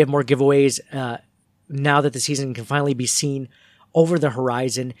mentioned before, we have more giveaways now that the season can finally be seen over the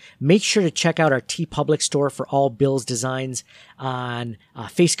horizon. Make sure to check out our TeePublic store for all Bills designs on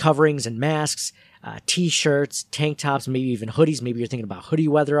face coverings and masks, t-shirts, tank tops, maybe even hoodies. Maybe you're thinking about hoodie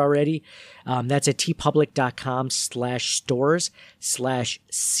weather already. That's at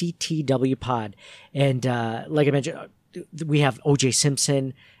teepublic.com/stores/CTWpod. And like I mentioned, we have OJ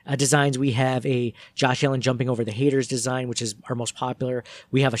Simpson designs. We have a Josh Allen jumping over the haters design, which is our most popular.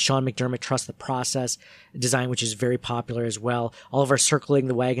 We have a Sean McDermott Trust the Process design, which is very popular as well. All of our Circling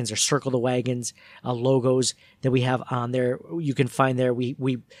the Wagons or Circle the Wagons logos that we have on there, you can find there.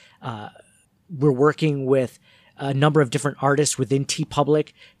 We're working with a number of different artists within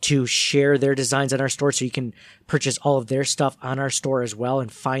TeePublic to share their designs on our store, so you can purchase all of their stuff on our store as well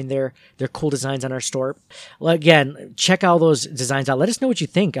and find their cool designs on our store. Well, again, check all those designs out. Let us know what you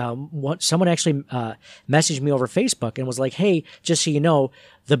think. Someone actually messaged me over Facebook and was like, "Hey, just so you know,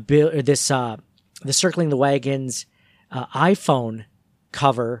 the Circling the Wagons iPhone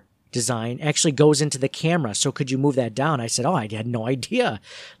cover design actually goes into the camera. So could you move that down? I said, I had no idea.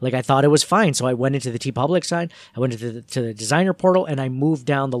 Like, I thought it was fine. So I went into the TeePublic side, I went to the designer portal, and I moved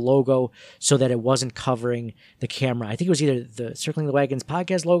down the logo so that it wasn't covering the camera. I think it was either the Circling the Wagons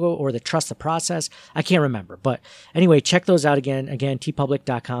podcast logo or the Trust the Process. I can't remember. But anyway, check those out again,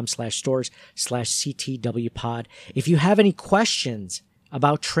 teepublic.com/stores/CTWpod. If you have any questions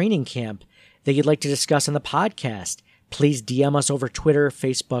about training camp that you'd like to discuss on the podcast, please DM us over Twitter,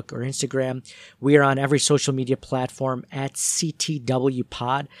 Facebook, or Instagram. We are on every social media platform at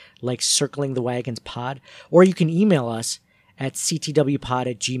CTWpod, like Circling the Wagons Pod, or you can email us at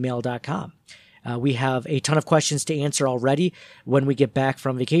ctwpod@gmail.com. We have a ton of questions to answer already when we get back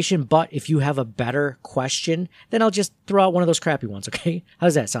from vacation, but if you have a better question, then I'll just throw out one of those crappy ones, okay? How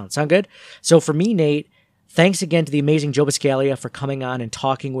does that sound? Sound good? So for me, Nate, thanks again to the amazing Joe Buscaglia for coming on and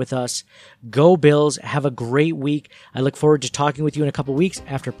talking with us. Go Bills. Have a great week. I look forward to talking with you in a couple weeks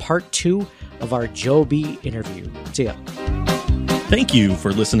after part 2 of our Joe B interview. See ya. Thank you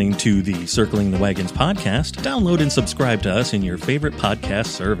for listening to the Circling the Wagons podcast. Download and subscribe to us in your favorite podcast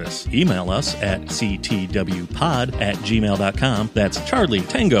service. Email us at ctwpod@gmail.com. That's Charlie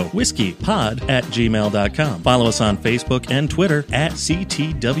Tango Whiskey Pod @gmail.com. Follow us on Facebook and Twitter at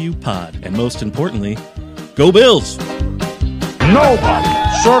CTWpod. And most importantly, go Bills! Nobody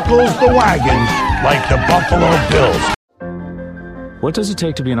circles the wagons like the Buffalo Bills. What does it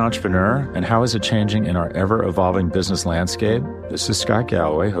take to be an entrepreneur, and how is it changing in our ever-evolving business landscape? This is Scott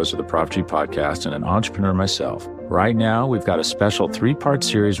Galloway, host of the Prop G podcast and an entrepreneur myself. Right now, we've got a special 3-part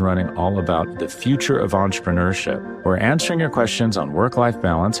series running all about the future of entrepreneurship. We're answering your questions on work-life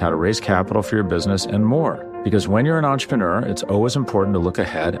balance, how to raise capital for your business, and more. Because when you're an entrepreneur, it's always important to look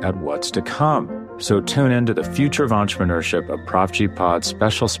ahead at what's to come. So tune in to the Future of Entrepreneurship, a Prop G pod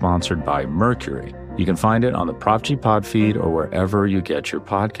special sponsored by Mercury. You can find it on the Prop G Pod feed or wherever you get your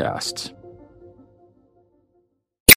podcasts.